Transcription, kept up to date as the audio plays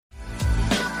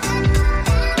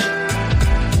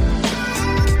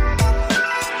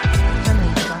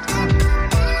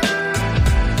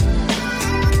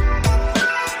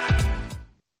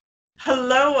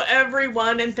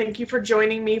everyone, and thank you for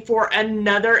joining me for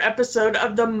another episode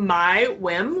of the My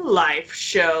Whim Life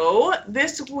Show.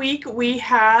 This week we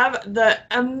have the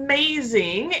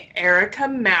amazing Erica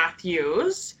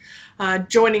Matthews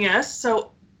joining us.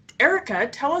 So, Erica,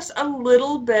 tell us a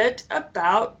little bit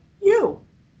about you.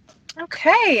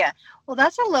 Okay, well,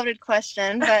 that's a loaded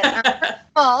question, but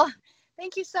well,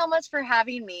 thank you so much for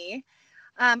having me.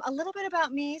 A little bit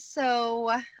about me.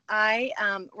 So I,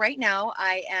 right now,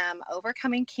 I am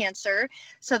overcoming cancer.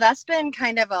 So that's been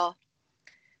kind of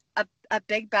a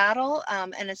big battle,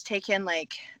 and it's taken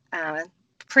uh,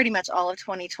 pretty much all of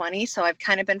 2020. So I've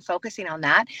kind of been focusing on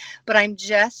that, but I'm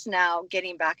just now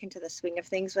getting back into the swing of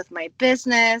things with my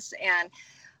business and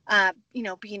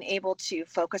being able to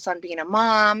focus on being a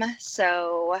mom.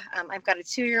 So I've got a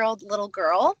 2-year-old little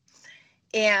girl,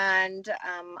 and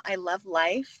I love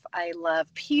life. I love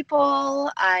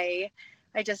people. I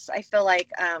feel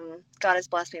like God has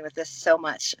blessed me with this so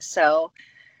much. So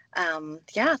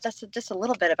yeah, that's just a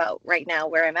little bit about right now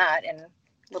where I'm at and a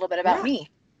little bit about Yeah. me.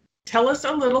 Tell us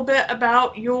a little bit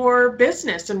about your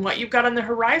business and what you've got on the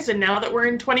horizon now that we're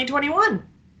in 2021.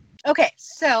 Okay,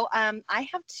 so I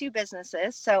have 2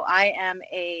 businesses. So I am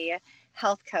a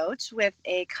health coach with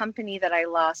a company that I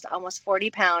lost almost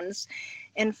 40 pounds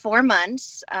in 4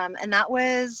 months. And that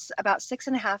was about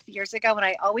 6.5 years ago. And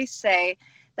I always say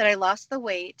that I lost the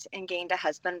weight and gained a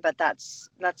husband, but that's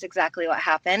exactly what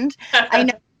happened. I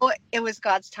know it was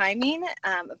God's timing,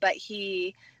 but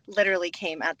he literally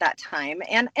came at that time.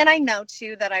 And I know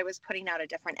too that I was putting out a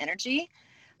different energy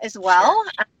as well.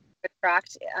 Sure.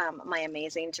 Attract my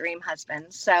amazing dream husband.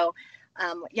 So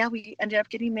yeah, we ended up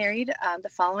getting married the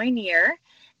following year.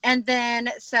 And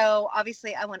then, so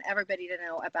obviously I want everybody to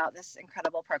know about this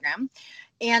incredible program.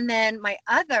 And then my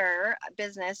other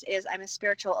business is I'm a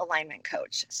spiritual alignment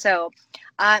coach. So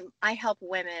I help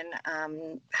women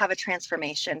have a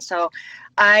transformation. So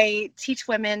I teach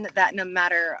women that no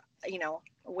matter,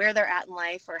 where they're at in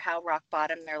life or how rock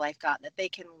bottom their life got, that they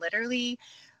can literally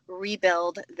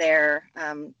rebuild their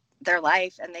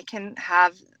life, and they can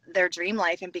have their dream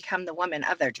life and become the woman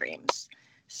of their dreams.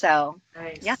 So,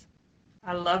 yeah. Nice.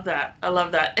 I love that. I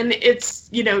love that. And it's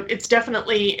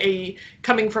definitely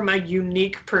coming from a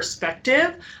unique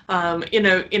perspective,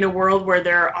 in a world where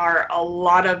there are a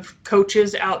lot of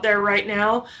coaches out there right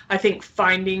now. I think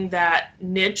finding that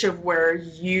niche of where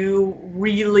you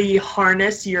really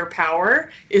harness your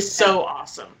power is so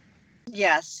awesome.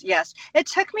 Yes, yes. It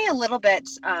took me a little bit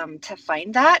to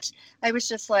find that. I was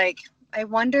just like, I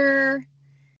wonder,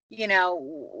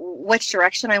 which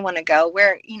direction I want to go,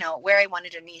 where I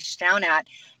wanted to niche down at.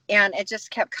 And it just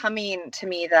kept coming to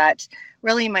me that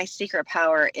really my secret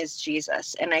power is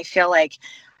Jesus. And I feel like,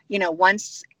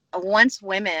 once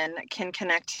women can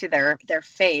connect to their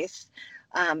faith,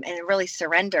 and really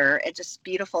surrender, it just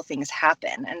beautiful things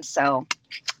happen. And so,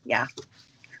 yeah.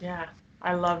 Yeah,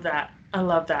 I love that. I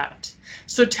love that.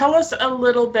 So tell us a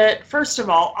little bit, first of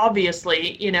all,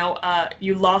 obviously,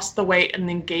 you lost the weight and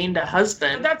then gained a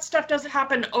husband. That stuff doesn't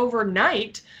happen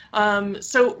overnight.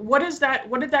 So what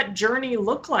did that journey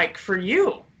look like for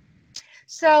you?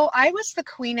 So I was the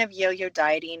queen of yo-yo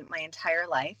dieting my entire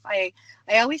life. I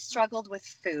always struggled with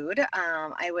food.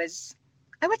 I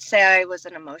would say I was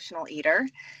an emotional eater,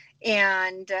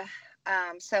 and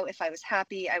so if I was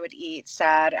happy, I would eat.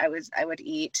 Sad, I would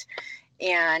eat,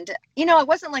 and it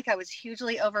wasn't like I was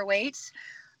hugely overweight.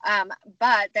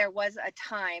 But there was a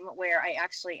time where I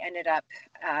actually ended up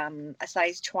a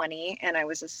size 20, and I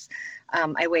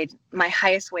weighed my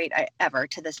highest weight ever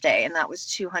to this day, and that was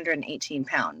 218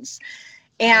 pounds.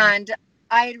 And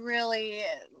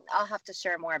I'll have to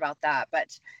share more about that,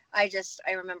 but I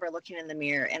remember looking in the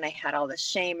mirror and I had all this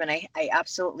shame, and I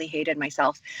absolutely hated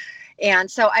myself.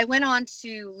 And so I went on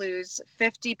to lose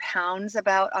 50 pounds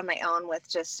about on my own with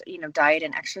just, diet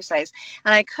and exercise.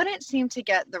 And I couldn't seem to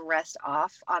get the rest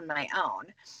off on my own.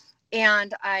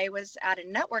 And I was at a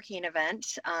networking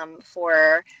event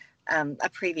for a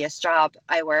previous job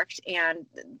I worked, and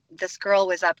this girl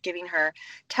was up giving her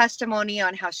testimony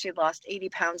on how she had lost 80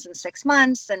 pounds in 6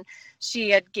 months, and she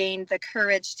had gained the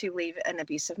courage to leave an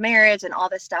abusive marriage and all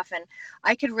this stuff. And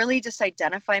I could really just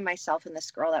identify myself in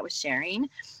this girl that was sharing.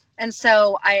 And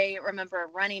so I remember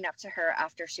running up to her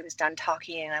after she was done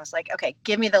talking, and I was like, okay,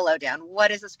 give me the lowdown.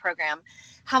 What is this program?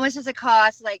 How much does it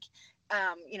cost? Like,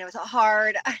 is it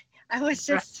hard? I was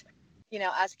just,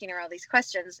 asking her all these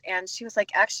questions, and she was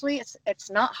like, actually, it's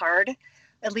not hard,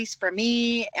 at least for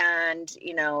me. And,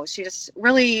 she just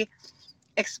really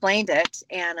explained it.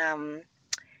 And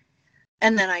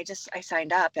then I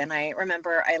signed up, and I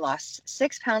remember I lost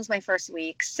 6 pounds my first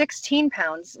week, 16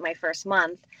 pounds my first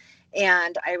month.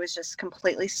 And I was just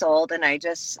completely sold, and I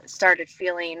just started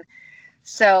feeling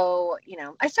so,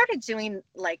 I started doing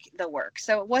like the work.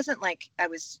 So it wasn't like I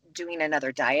was doing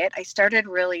another diet. I started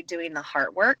really doing the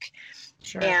heart work,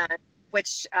 Sure. and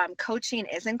which coaching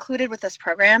is included with this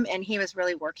program. And he was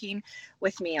really working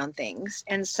with me on things.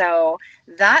 And so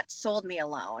that sold me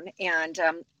alone. And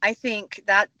I think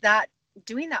that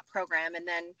doing that program and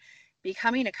then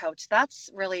becoming a coach, that's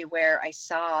really where I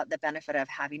saw the benefit of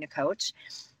having a coach.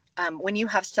 When you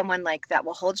have someone like that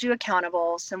will hold you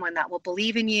accountable, someone that will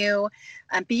believe in you,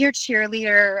 be your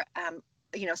cheerleader,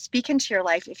 speak into your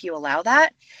life if you allow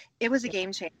that, it was a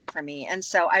game changer for me. And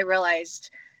so I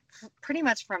realized pretty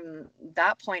much from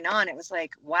that point on, it was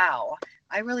like, wow,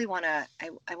 I really want to,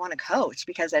 I want to coach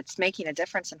because it's making a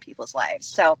difference in people's lives.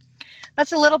 So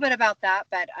that's a little bit about that.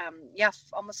 But yeah,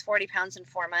 almost 40 pounds in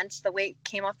 4 months. The weight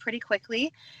came off pretty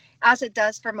quickly, as it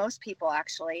does for most people,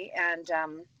 actually. And,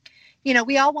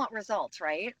 we all want results,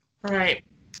 right? Right.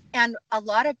 And a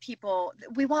lot of people,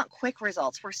 we want quick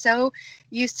results. We're so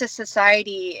used to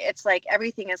society. It's like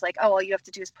everything is like, oh, all you have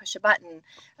to do is push a button.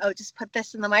 Oh, just put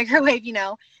this in the microwave.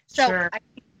 So Sure. I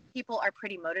think people are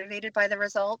pretty motivated by the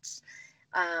results.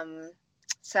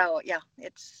 So yeah,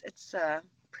 it's a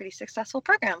pretty successful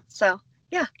program. So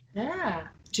yeah. Yeah.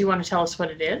 Do you want to tell us what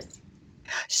it is?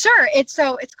 Sure. It's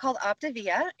called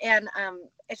Optavia, and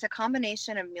it's a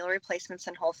combination of meal replacements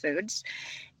and whole foods.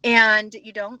 And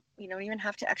you don't even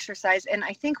have to exercise. And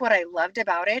I think what I loved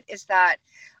about it is that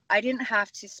I didn't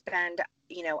have to spend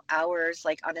hours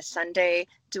like on a Sunday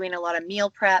doing a lot of meal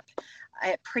prep.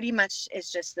 It pretty much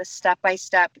is just the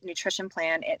step-by-step nutrition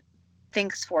plan. It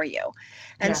thinks for you.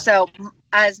 And Yeah. so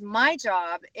as my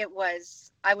job, I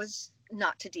was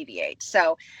not to deviate,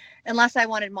 so unless I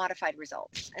wanted modified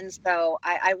results. And so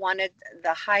I wanted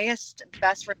the highest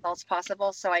best results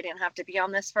possible, so I didn't have to be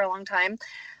on this for a long time.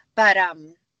 But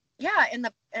yeah, in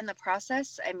the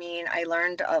process, I mean, I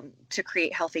learned to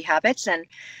create healthy habits, and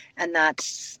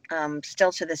that's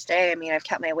still to this day. I mean, I've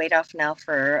kept my weight off now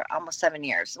for almost 7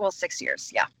 years. Well, 6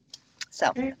 years. Yeah.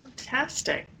 So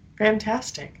Fantastic.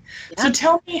 Fantastic. So yeah.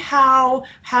 tell me how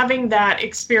having that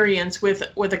experience with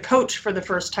a coach for the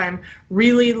first time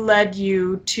really led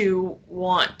you to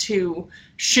want to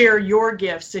share your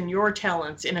gifts and your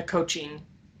talents in a coaching.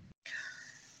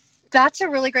 That's a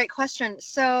really great question.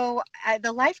 So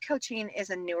the life coaching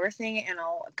is a newer thing, and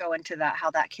I'll go into that,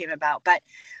 how that came about. But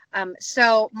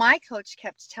so my coach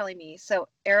kept telling me, so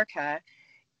Erica,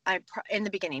 in the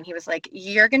beginning, he was like,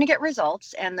 you're going to get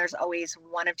results. And there's always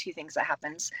one of two things that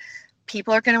happens.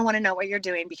 People are going to want to know what you're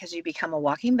doing because you become a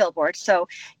walking billboard. So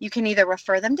you can either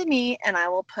refer them to me and I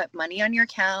will put money on your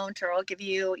account, or I'll give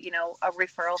you, a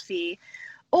referral fee,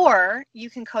 or you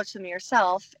can coach them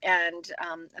yourself and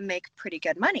make pretty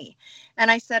good money.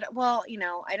 And I said, well,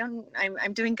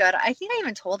 I'm doing good. I think I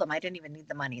even told them I didn't even need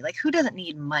the money. Like, who doesn't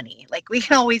need money? Like, we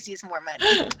can always use more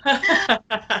money.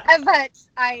 But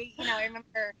I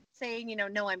remember saying,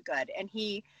 no, I'm good. And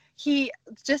he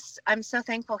just, I'm so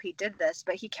thankful he did this,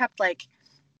 but he kept like,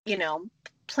 you know,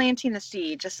 planting the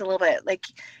seed just a little bit. Like,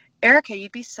 Erica,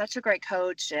 you'd be such a great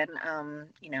coach. And,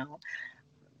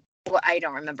 well, I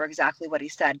don't remember exactly what he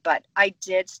said, but I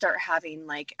did start having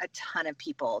like a ton of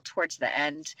people towards the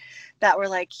end that were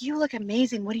like, you look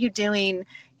amazing. What are you doing?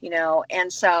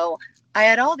 And so I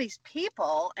had all these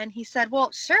people, and he said,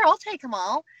 well, sure, I'll take them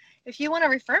all. If you want to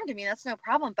refer them to me, that's no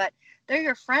problem. But they're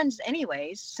your friends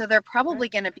anyways. So they're probably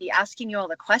going to be asking you all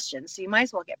the questions. So you might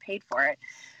as well get paid for it.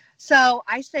 So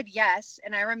I said yes.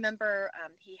 And I remember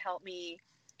he helped me,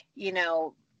 you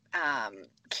know,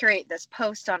 curate this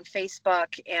post on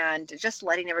Facebook and just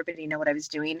letting everybody know what I was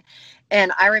doing.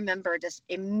 And I remember just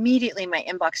immediately my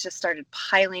inbox just started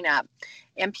piling up,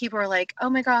 and people were like, oh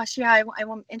my gosh, yeah,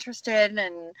 I'm interested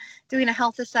in doing a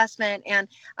health assessment. And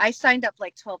I signed up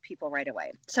like 12 people right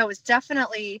away. So it was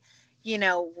definitely,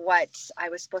 what I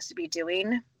was supposed to be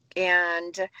doing.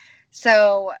 And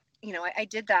so, I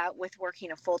did that with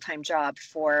working a full-time job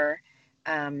for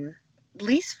at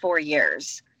least 4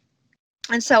 years.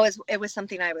 And so it was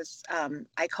something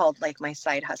I called like my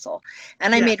side hustle.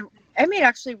 And Yeah. I made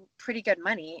actually pretty good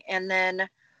money. And then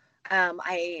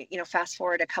I fast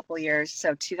forward a couple years,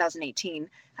 so 2018,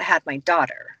 I had my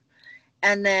daughter.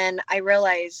 And then I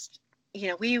realized,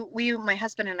 we my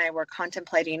husband and I were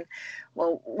contemplating,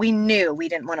 well, we knew we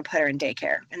didn't want to put her in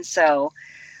daycare. And so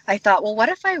I thought, well, what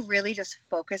if I really just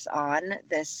focus on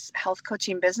this health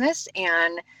coaching business,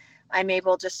 and I'm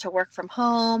able just to work from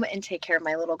home and take care of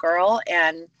my little girl.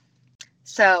 And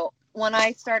so when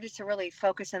I started to really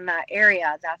focus in that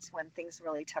area, that's when things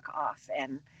really took off.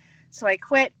 And so I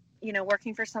quit,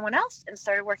 working for someone else and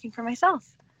started working for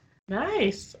myself.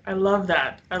 Nice. I love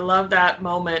that. I love that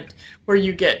moment where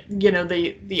you get,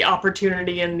 the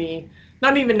opportunity and the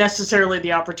not even necessarily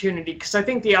the opportunity, because I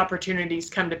think the opportunities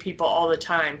come to people all the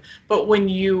time, but when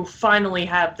you finally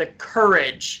have the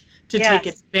courage to take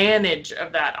Yes. advantage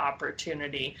of that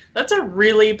opportunity, that's a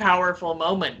really powerful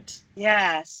moment.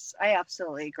 Yes, I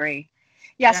absolutely agree.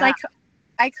 Yes, Yeah.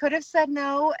 I could have said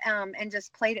no, and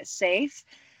just played it safe,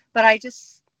 but I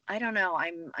don't know.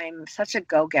 I'm such a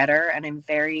go-getter, and I'm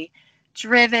very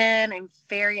driven. I'm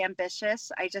very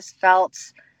ambitious. I just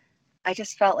felt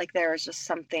like there was just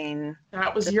something.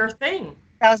 That was your thing.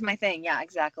 That was my thing. Yeah,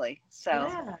 exactly. So,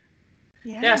 Yeah.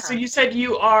 Yeah. So yeah. you said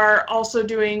you are also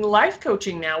doing life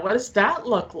coaching now. What does that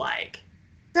look like?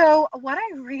 So what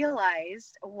I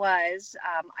realized was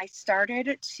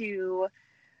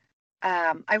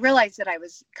I realized that I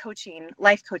was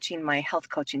life coaching my health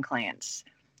coaching clients,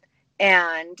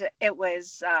 and it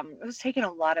was taking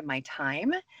a lot of my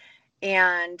time.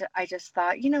 And I just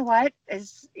thought,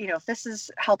 if this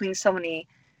is helping so many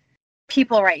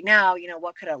people right now,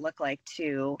 what could it look like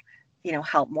to,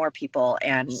 help more people?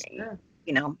 And, Sure.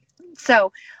 you know,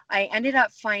 so I ended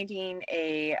up finding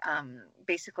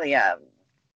basically a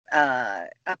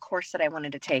course that I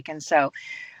wanted to take. And so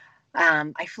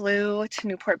I flew to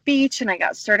Newport Beach and I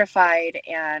got certified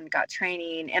and got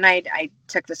training. And I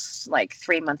took this like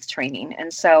 3 month training.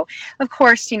 And so, of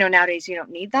course, nowadays you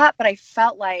don't need that, but I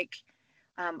felt like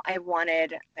I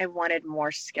wanted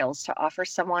more skills to offer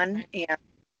someone. And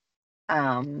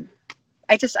um,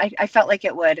 I felt like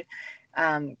it would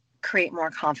create more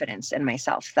confidence in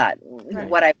myself that Right.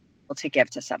 what I'm able to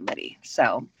give to somebody.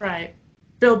 So, Right.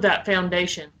 Build that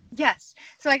foundation. yes.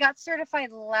 So I got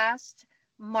certified last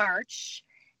March,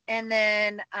 and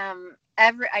then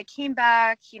I came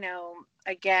back,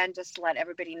 again, just to let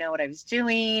everybody know what I was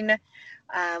doing,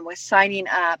 was signing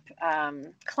up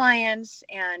clients,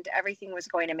 and everything was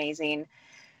going amazing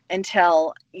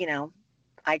until,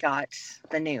 I got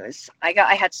the news.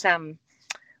 I had some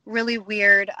really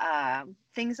weird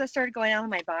things that started going on in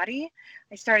my body.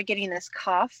 I started getting this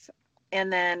cough,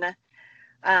 and then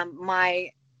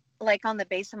my like on the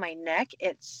base of my neck,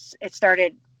 it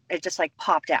just like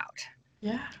popped out.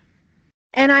 Yeah.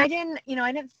 And I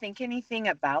didn't think anything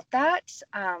about that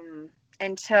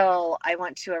until I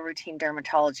went to a routine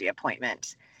dermatology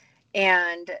appointment.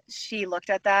 And she looked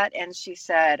at that and she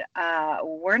said,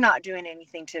 we're not doing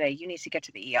anything today. You need to get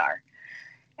to the ER.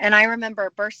 And I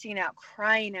remember bursting out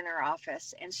crying in her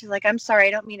office. And she's like, I'm sorry,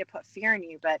 I don't mean to put fear in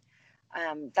you, but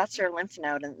that's your lymph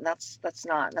node, and that's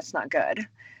not good. Yeah.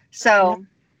 So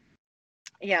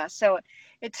yeah, so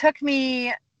it took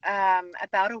me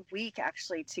about a week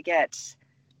actually to get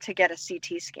a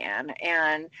CT scan,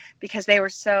 and because they were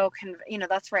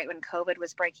that's right when COVID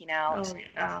was breaking out, Oh,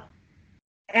 yeah.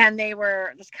 and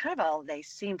that's kind of all they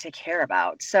seemed to care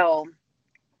about. So,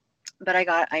 but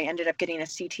I ended up getting a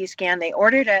CT scan. They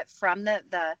ordered it from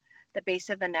the base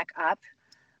of the neck up,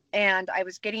 and I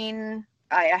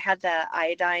had the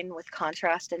iodine with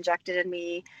contrast injected in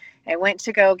me. I went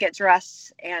to go get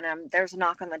dressed, and there was a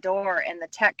knock on the door, and the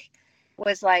tech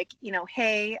was like,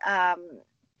 hey,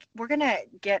 we're gonna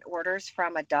get orders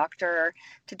from a doctor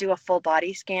to do a full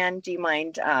body scan. Do you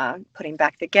mind putting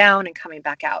back the gown and coming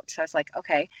back out? So I was like,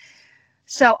 okay.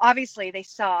 So obviously they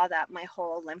saw that my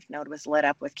whole lymph node was lit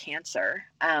up with cancer,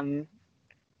 and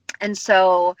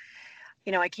so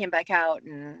I came back out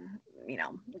and,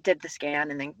 did the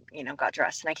scan, and then, got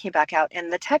dressed, and I came back out,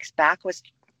 and the tech's back was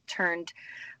turned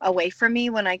away from me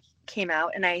when I came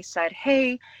out, and I said,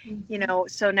 hey, Mhm.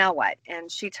 so now what?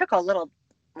 And she took a little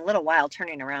while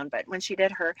turning around, but when she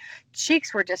did, her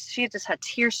cheeks she just had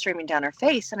tears streaming down her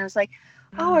face. And I was like,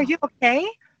 oh, are Wow. you okay?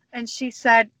 And she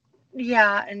said,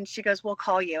 yeah. And she goes, we'll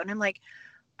call you. And I'm like,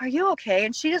 are you okay?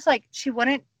 And she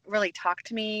wouldn't really talk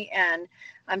to me. And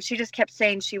she just kept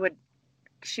saying she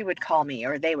would call me,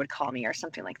 or they would call me, or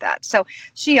something like that. So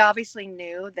she obviously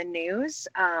knew the news.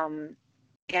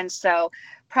 And so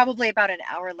probably about an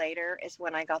hour later is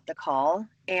when I got the call.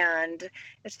 And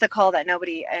it's the call that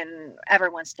nobody and ever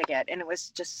wants to get. And it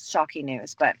was just shocking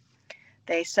news. But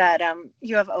they said,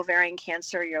 you have ovarian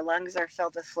cancer, your lungs are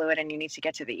filled with fluid, and you need to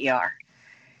get to the ER.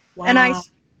 And Wow.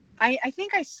 I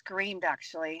think I screamed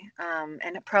actually,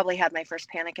 and probably had my first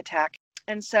panic attack.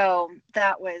 And so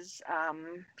that was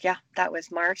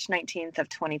March 19th of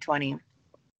 2020.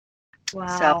 So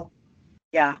Wow.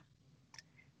 yeah,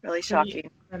 really Pretty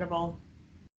shocking. incredible.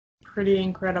 Pretty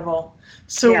incredible.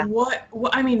 So Yeah.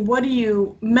 I mean, what do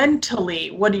you,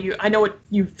 I know what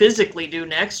you physically do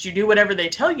next. You do whatever they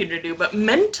tell you to do, but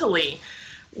mentally,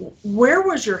 where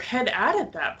was your head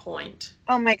at that point?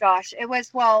 Oh my gosh. It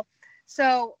was, well,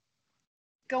 so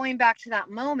going back to that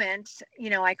moment,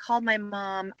 I called my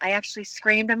mom. I actually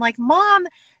screamed. I'm like, Mom,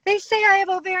 they say I have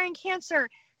ovarian cancer.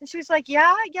 And she was like,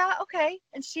 yeah, okay.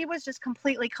 And she was just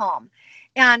completely calm.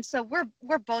 And so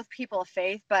we're both people of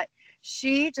faith, but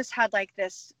she just had like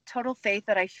this total faith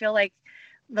that I feel like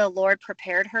the Lord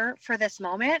prepared her for this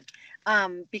moment,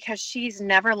 because she's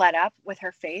never let up with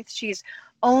her faith. She's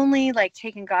only like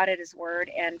taken God at his word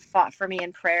and fought for me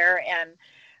in prayer, and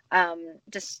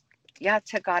just, yeah,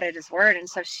 took God at his word. And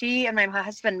so she and my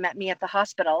husband met me at the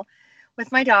hospital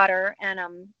with my daughter. And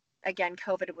again,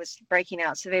 COVID was breaking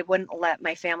out, so they wouldn't let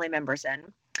my family members in.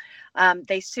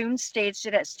 They soon staged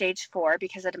it at stage 4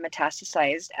 because it had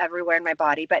metastasized everywhere in my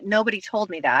body, but nobody told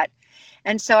me that.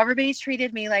 And so everybody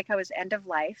treated me like I was end of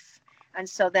life. And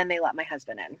so then they let my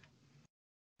husband in.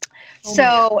 Oh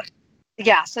So,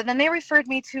 yeah, so then they referred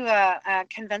me to a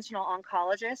conventional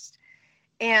oncologist.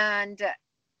 And,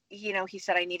 he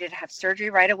said I needed to have surgery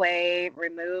right away,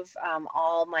 remove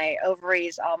all my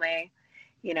ovaries, all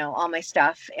my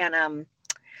stuff. And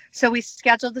so we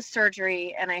scheduled the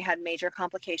surgery, and I had major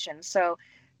complications. So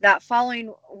that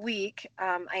following week,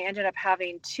 I ended up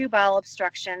having 2 bowel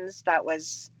obstructions. It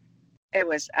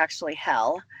was actually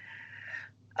hell.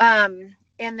 And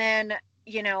then,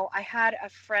 I had a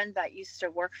friend that used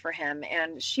to work for him,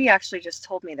 and she actually just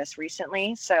told me this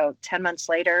recently. So 10 months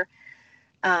later,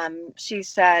 she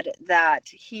said that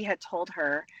he had told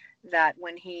her that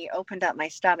when he opened up my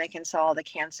stomach and saw all the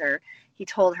cancer, he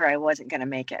told her I wasn't going to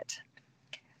make it.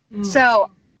 So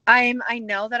I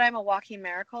know that I'm a walking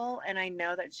miracle, and I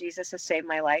know that Jesus has saved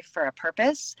my life for a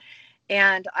purpose.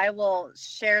 And I will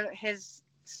share his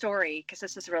story, because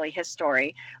this is really his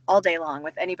story, all day long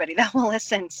with anybody that will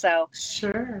listen. So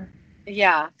sure.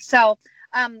 yeah. So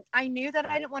I knew that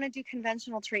I didn't want to do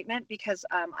conventional treatment, because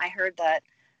I heard that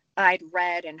I'd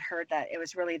read and heard that it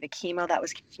was really the chemo that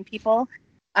was killing people.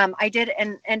 I did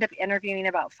end up interviewing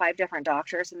about 5 different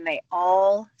doctors, and they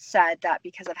all said that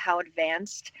because of how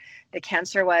advanced the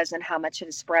cancer was and how much it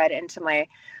had spread into my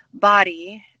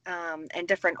body and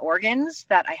different organs,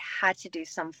 that I had to do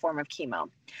some form of chemo.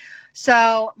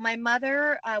 So my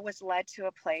mother was led to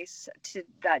a place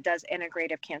that does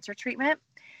integrative cancer treatment.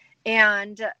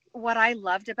 And what I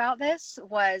loved about this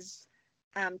was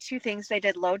 2 things. They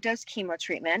did low dose chemo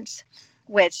treatment,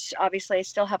 which obviously I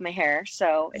still have my hair,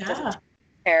 so it doesn't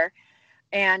hair,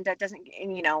 and that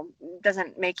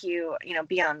doesn't make you,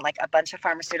 be on like a bunch of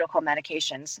pharmaceutical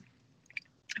medications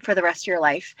for the rest of your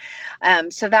life.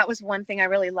 So that was one thing I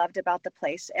really loved about the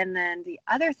place. And then the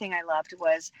other thing I loved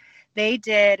was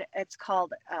it's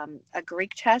called a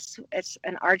Greek test. It's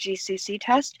an RGCC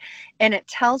test, and it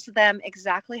tells them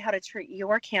exactly how to treat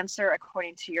your cancer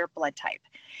according to your blood type.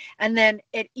 And then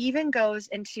it even goes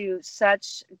into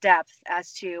such depth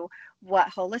as to what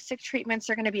holistic treatments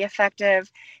are going to be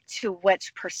effective, to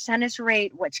which percentage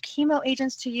rate, which chemo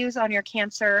agents to use on your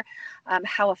cancer,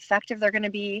 how effective they're going to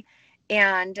be.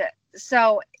 And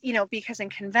so, because in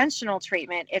conventional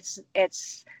treatment, it's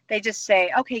they just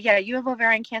say, okay, yeah, you have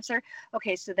ovarian cancer.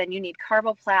 Okay, so then you need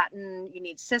carboplatin, you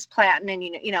need cisplatin,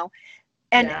 and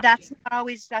and that's not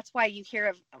always. That's why you hear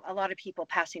of a lot of people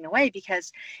passing away,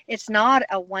 because it's not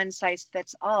a one size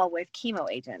fits all with chemo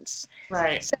agents.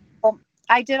 Right. So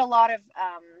I did a lot of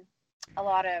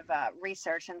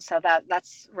research, and so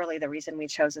that's really the reason we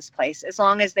chose this place. As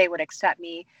long as they would accept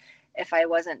me if I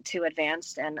wasn't too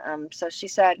advanced. And so she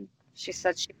said she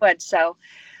would. So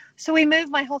we moved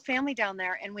my whole family down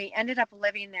there, and we ended up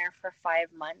living there for 5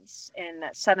 months in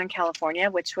Southern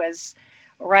California, which was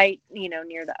right,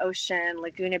 near the ocean,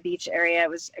 Laguna Beach area. It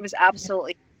was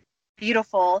absolutely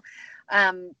beautiful.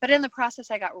 But in the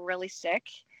process, I got really sick,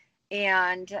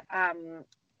 and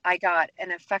I got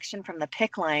an infection from the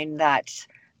PICC line that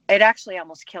it actually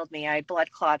almost killed me. I had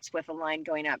blood clots with a line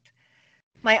going up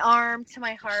my arm to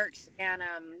my heart, and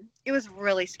it was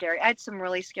really scary. I had some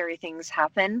really scary things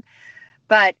happen,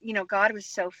 but God was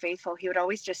so faithful. He would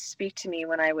always just speak to me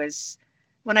when I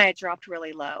had dropped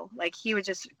really low. Like he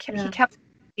kept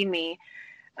telling me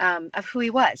of who he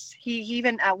was. He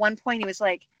even at one point he was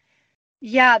like,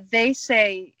 yeah, they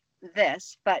say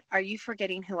this, but are you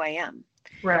forgetting who I am?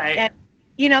 Right.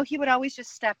 And he would always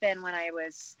just step in when I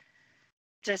was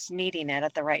just needing it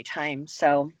at the right time.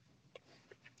 So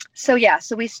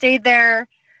we stayed there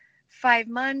 5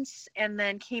 months, and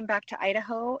then came back to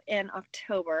Idaho in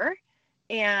October.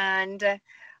 And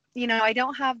I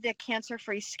don't have the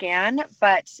cancer-free scan,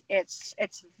 but it's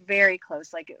very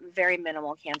close, like very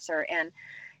minimal cancer, and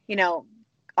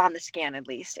on the scan at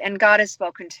least. And God has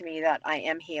spoken to me that I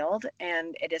am healed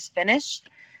and it is finished.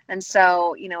 And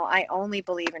so I only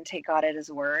believe and take God at his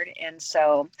word. And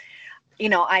so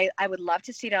I would love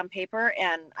to see it on paper,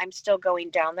 and I'm still going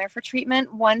down there for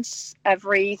treatment once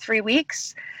every 3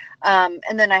 weeks. And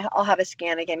then I'll have a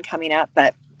scan again coming up,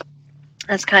 but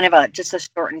that's kind of just a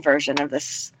shortened version of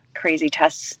this crazy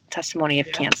testimony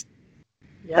of cancer.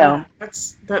 Yeah,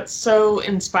 that's so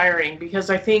inspiring, because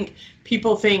I think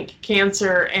people think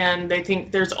cancer and they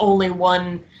think there's only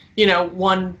one,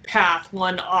 one path,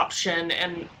 one option.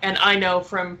 And I know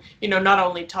from, not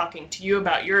only talking to you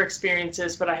about your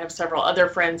experiences, but I have several other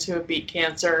friends who have beat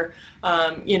cancer,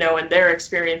 and their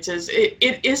experiences.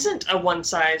 It isn't a one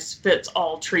size fits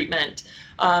all treatment.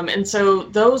 And so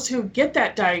those who get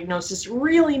that diagnosis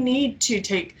really need to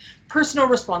take personal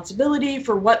responsibility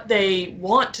for what they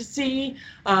want to see,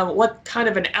 what kind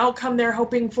of an outcome they're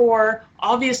hoping for,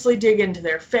 obviously dig into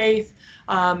their faith,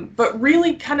 but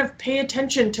really kind of pay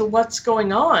attention to what's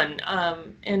going on,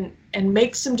 and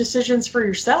make some decisions for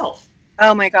yourself.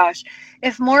 Oh my gosh.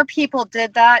 If more people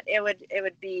did that, it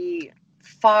would be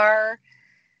far,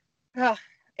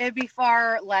 it'd be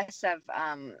far less of,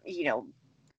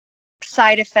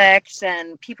 side effects,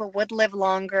 and people would live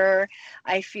longer.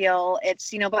 I feel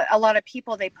it's, but a lot of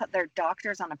people, they put their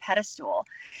doctors on a pedestal.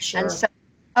 Sure. And so,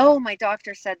 oh, my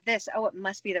doctor said this, oh, it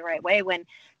must be the right way, when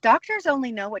doctors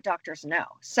only know what doctors know.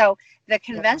 So the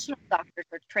conventional doctors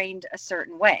are trained a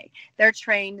certain way. They're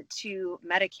trained to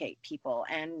medicate people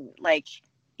and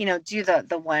do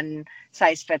the one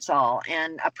size fits all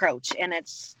and approach. And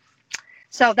it's,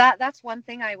 so that's one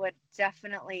thing I would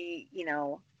definitely,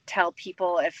 tell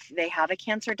people if they have a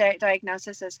cancer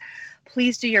diagnosis is,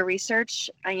 please do your research.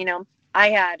 I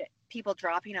had people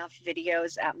dropping off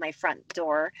videos at my front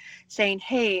door saying,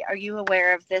 hey, are you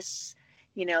aware of this,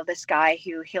 this guy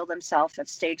who healed himself of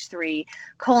stage 3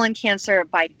 colon cancer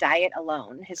by diet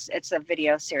alone? It's a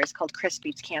video series called Chris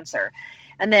Beats Cancer.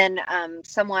 And then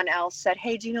someone else said,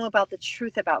 hey, do you know about the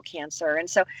truth about cancer? And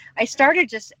so I started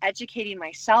just educating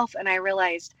myself, and I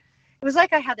realized it was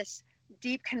like I had this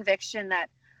deep conviction that,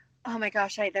 oh my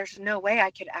gosh, there's no way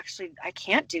I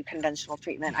can't do conventional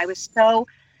treatment. I was so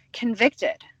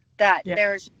convicted that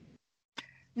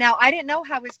now I didn't know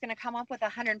how I was going to come up with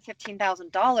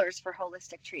 $115,000 for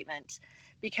holistic treatment,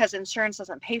 because insurance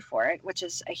doesn't pay for it, which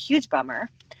is a huge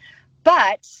bummer.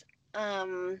 But,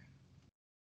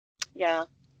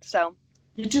 so.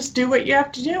 You just do what you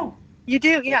have to do. You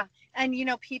do, yeah. And,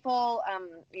 people,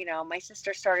 my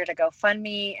sister started a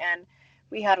GoFundMe, and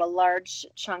we had a large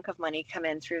chunk of money come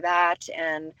in through that.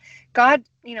 And God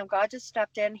just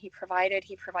stepped in. He provided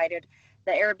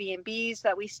the Airbnbs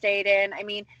that we stayed in. I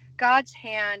mean, God's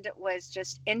hand was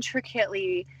just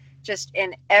intricately just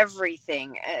in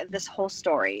everything. This whole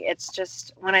story. It's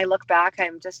just, when I look back,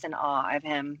 I'm just in awe of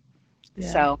him.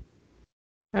 Yeah. So.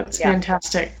 That's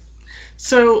fantastic.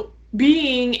 So,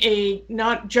 being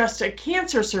not just a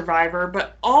cancer survivor,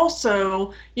 but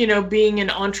also, being an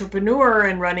entrepreneur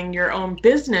and running your own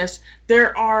business,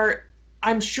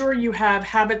 I'm sure you have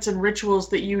habits and rituals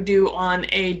that you do on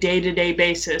a day-to-day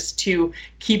basis to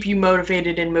keep you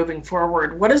motivated and moving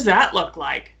forward. What does that look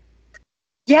like?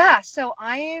 Yeah, so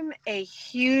I am a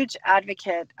huge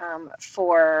advocate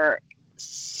for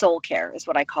soul care, is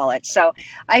what I call it. So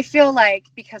I feel like,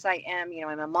 because I am,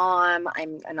 I'm a mom,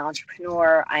 I'm an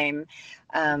entrepreneur, I'm,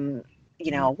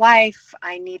 a wife,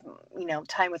 I need,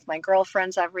 time with my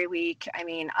girlfriends every week. I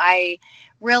mean, I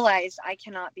realize I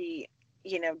cannot be,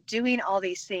 doing all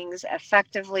these things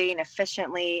effectively and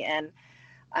efficiently, and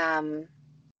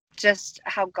just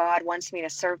how God wants me to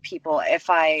serve people if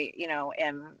I,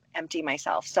 am empty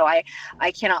myself. So I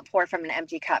cannot pour from an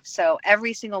empty cup. So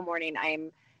every single morning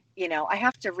I'm, I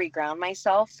have to reground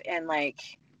myself in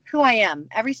who I am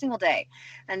every single day.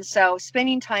 And so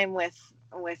spending time with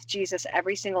Jesus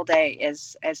every single day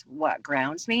is what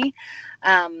grounds me.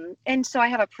 And so I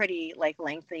have a pretty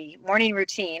lengthy morning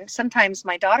routine. Sometimes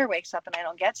my daughter wakes up and I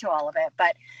don't get to all of it,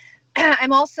 but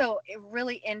I'm also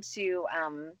really into,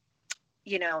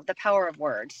 the power of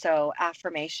words. So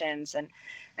affirmations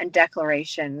and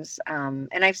declarations.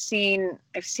 And I've seen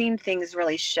things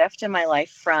really shift in my life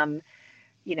from,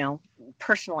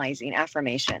 personalizing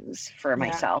affirmations for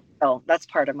myself. So that's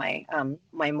part of my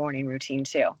my morning routine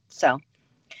too. So,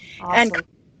 awesome. And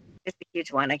it's a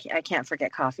huge one. I can't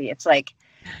forget coffee. It's like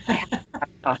I have to have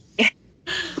coffee.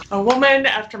 A woman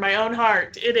after my own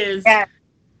heart. It is,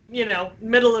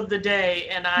 middle of the day,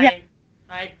 and I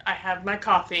have my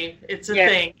coffee. It's a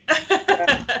thing.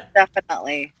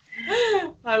 Definitely.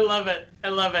 I love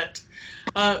it.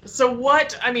 So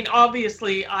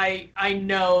obviously I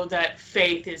know that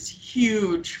faith is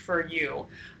huge for you,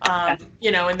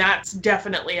 and that's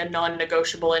definitely a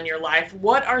non-negotiable in your life.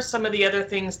 What are some of the other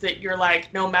things that you're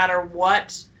like, no matter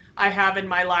what I have in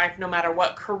my life, no matter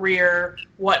what career,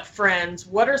 what friends,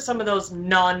 what are some of those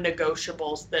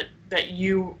non-negotiables that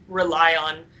you rely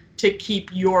on to keep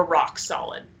your rock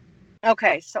solid?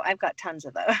 Okay, so I've got tons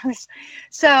of those.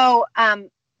 So,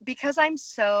 because I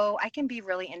can be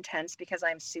really intense because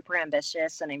I'm super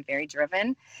ambitious and I'm very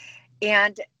driven,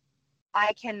 and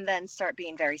I can then start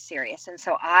being very serious. And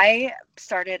so I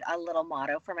started a little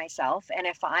motto for myself. And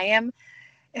if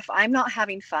I'm not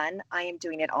having fun, I am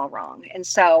doing it all wrong. And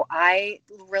so I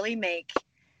really make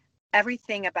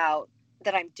everything about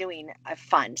that I'm doing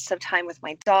fun. So time with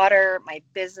my daughter, my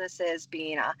businesses,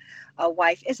 being a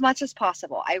wife, as much as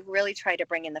possible. I really try to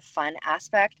bring in the fun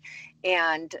aspect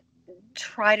and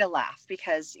try to laugh,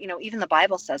 because even the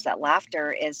Bible says that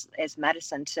laughter is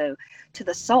medicine to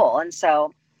the soul. And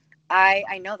so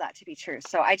I know that to be true.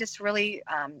 So I just really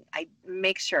I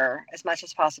make sure as much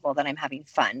as possible that I'm having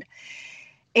fun.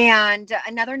 And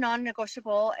another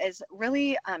non-negotiable is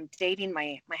really dating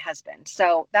my husband.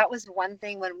 So that was one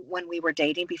thing when we were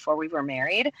dating before we were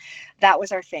married. That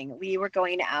was our thing. We were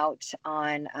going out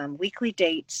on weekly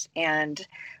dates and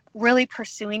really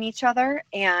pursuing each other.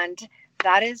 And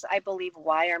that is, I believe,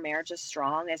 why our marriage is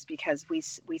strong, is because we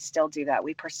still do that.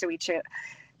 We pursue each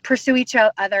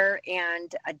other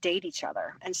and date each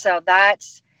other. And so that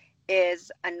is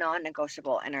a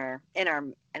non-negotiable in our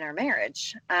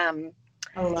marriage.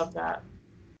 I love that.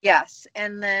 Yes.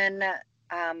 And then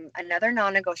another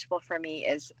non-negotiable for me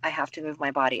is I have to move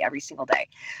my body every single day.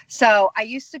 So I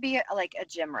used to be like a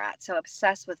gym rat, so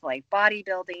obsessed with like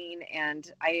bodybuilding.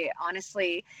 And I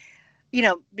honestly,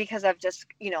 because of just,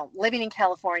 living in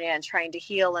California and trying to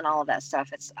heal and all of that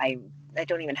stuff, I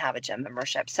don't even have a gym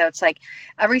membership. So it's like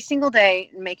every single day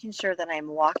making sure that I'm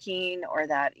walking, or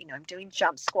that, I'm doing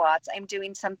jump squats. I'm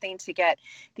doing something to get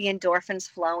the endorphins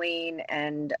flowing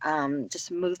and just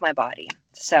move my body.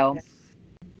 So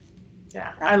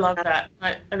Yeah, I that's, love that.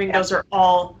 I think yeah. those are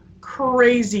all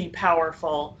crazy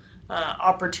powerful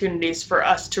opportunities for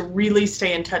us to really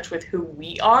stay in touch with who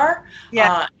we are,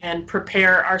 Yeah. and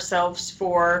prepare ourselves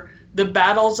for the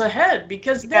battles ahead,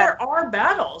 because Yeah. there are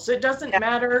battles. It doesn't Yeah.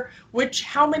 matter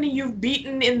how many you've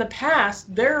beaten in the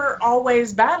past, there are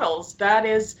always battles. That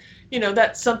is,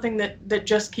 that's something that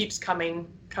just keeps coming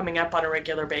up on a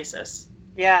regular basis.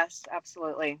 Yes,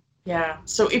 absolutely. Yeah.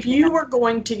 So if Yeah. you were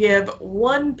going to give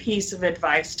one piece of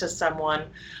advice to someone,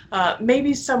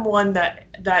 maybe someone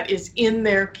that is in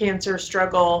their cancer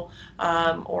struggle,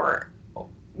 or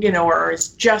is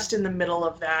just in the middle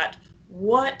of that,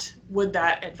 what would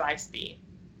that advice be?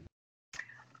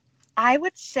 I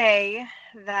would say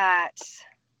that,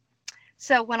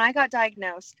 so when I got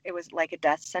diagnosed, it was like a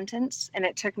death sentence, and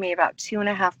it took me about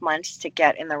 2.5 months to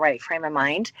get in the right frame of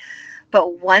mind.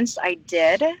 But once I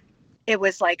did, it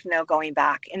was like no going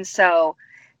back. And so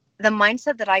the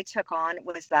mindset that I took on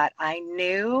was that I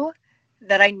knew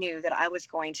that I was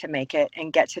going to make it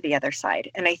and get to the other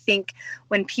side. And I think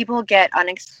when people get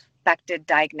unexpected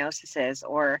diagnoses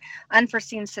or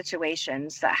unforeseen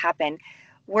situations that happen,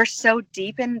 we're so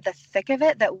deep in the thick of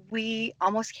it that we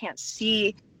almost can't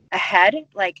see ahead.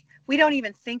 Like, we don't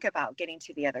even think about getting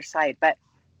to the other side. But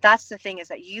that's the thing, is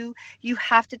that you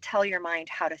have to tell your mind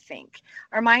how to think.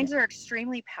 Our minds are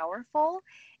extremely powerful,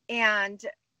 and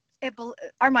it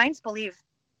our minds believe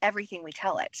everything we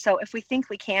tell it. So if we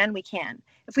think we can, we can.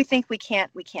 If we think we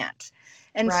can't, we can't.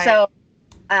 And Right. so,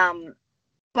 um,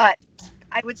 but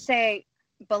I would say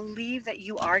believe that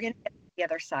you are going to get to the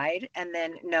other side, and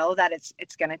then know that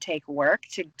it's going to take work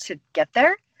to get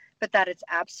there, but that it's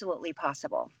absolutely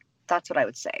possible. That's what I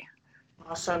would say.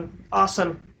 Awesome.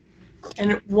 Awesome.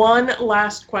 And one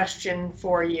last question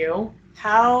for you.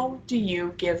 How do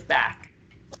you give back?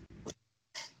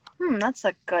 That's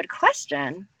a good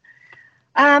question.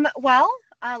 Well,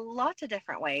 lots of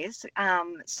different ways.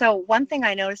 So one thing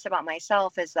I noticed about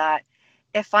myself is that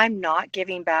if I'm not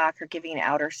giving back or giving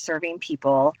out or serving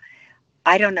people,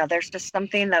 I don't know, there's just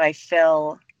something that I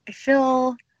feel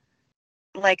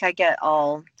like I get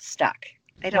all stuck.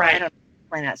 I don't Right.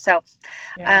 explain that. So,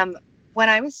 Yeah. um, when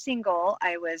I was single,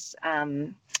 I was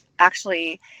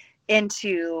actually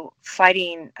into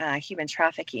fighting human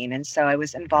trafficking, and so I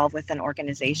was involved with an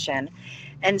organization,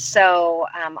 and so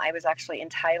I was actually in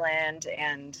Thailand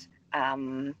and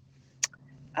um,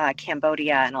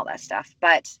 Cambodia and all that stuff.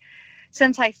 But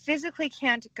since I physically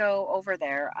can't go over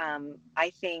there, I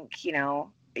think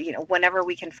whenever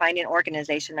we can find an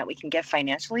organization that we can give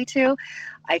financially to,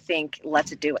 I think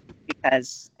let's do it,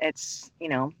 because it's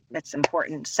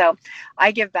important. So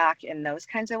I give back in those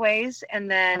kinds of ways,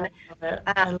 and I then love it.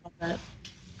 uh, I love it.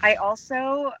 I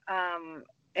also am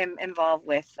involved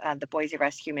with the Boise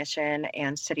Rescue Mission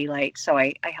and City Light, so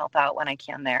I help out when I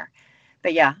can there.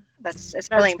 but yeah, it's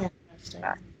really That's important. fantastic.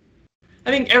 I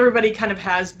think everybody kind of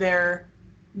has their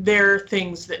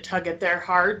things that tug at their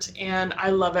heart, and I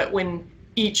love it when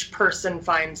each person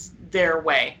finds their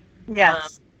way,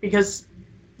 Yes, because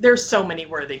there's so many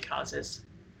worthy causes.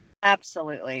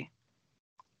 absolutely.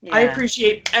 I Yeah.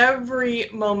 appreciate every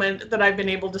moment that I've been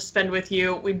able to spend with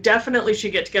you. We definitely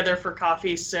should get together for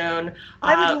coffee soon.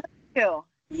 I would love to.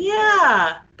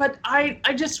 Yeah, but I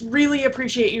just really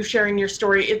appreciate you sharing your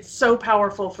story. It's so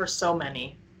powerful for so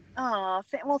many. Oh,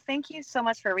 well, thank you so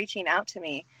much for reaching out to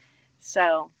me.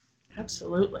 So,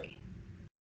 Absolutely.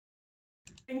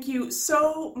 Thank you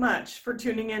so much for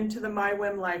tuning in to the My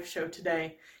Whim Life show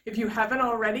today. If you haven't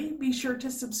already, be sure to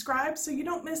subscribe so you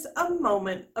don't miss a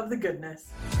moment of the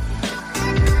goodness.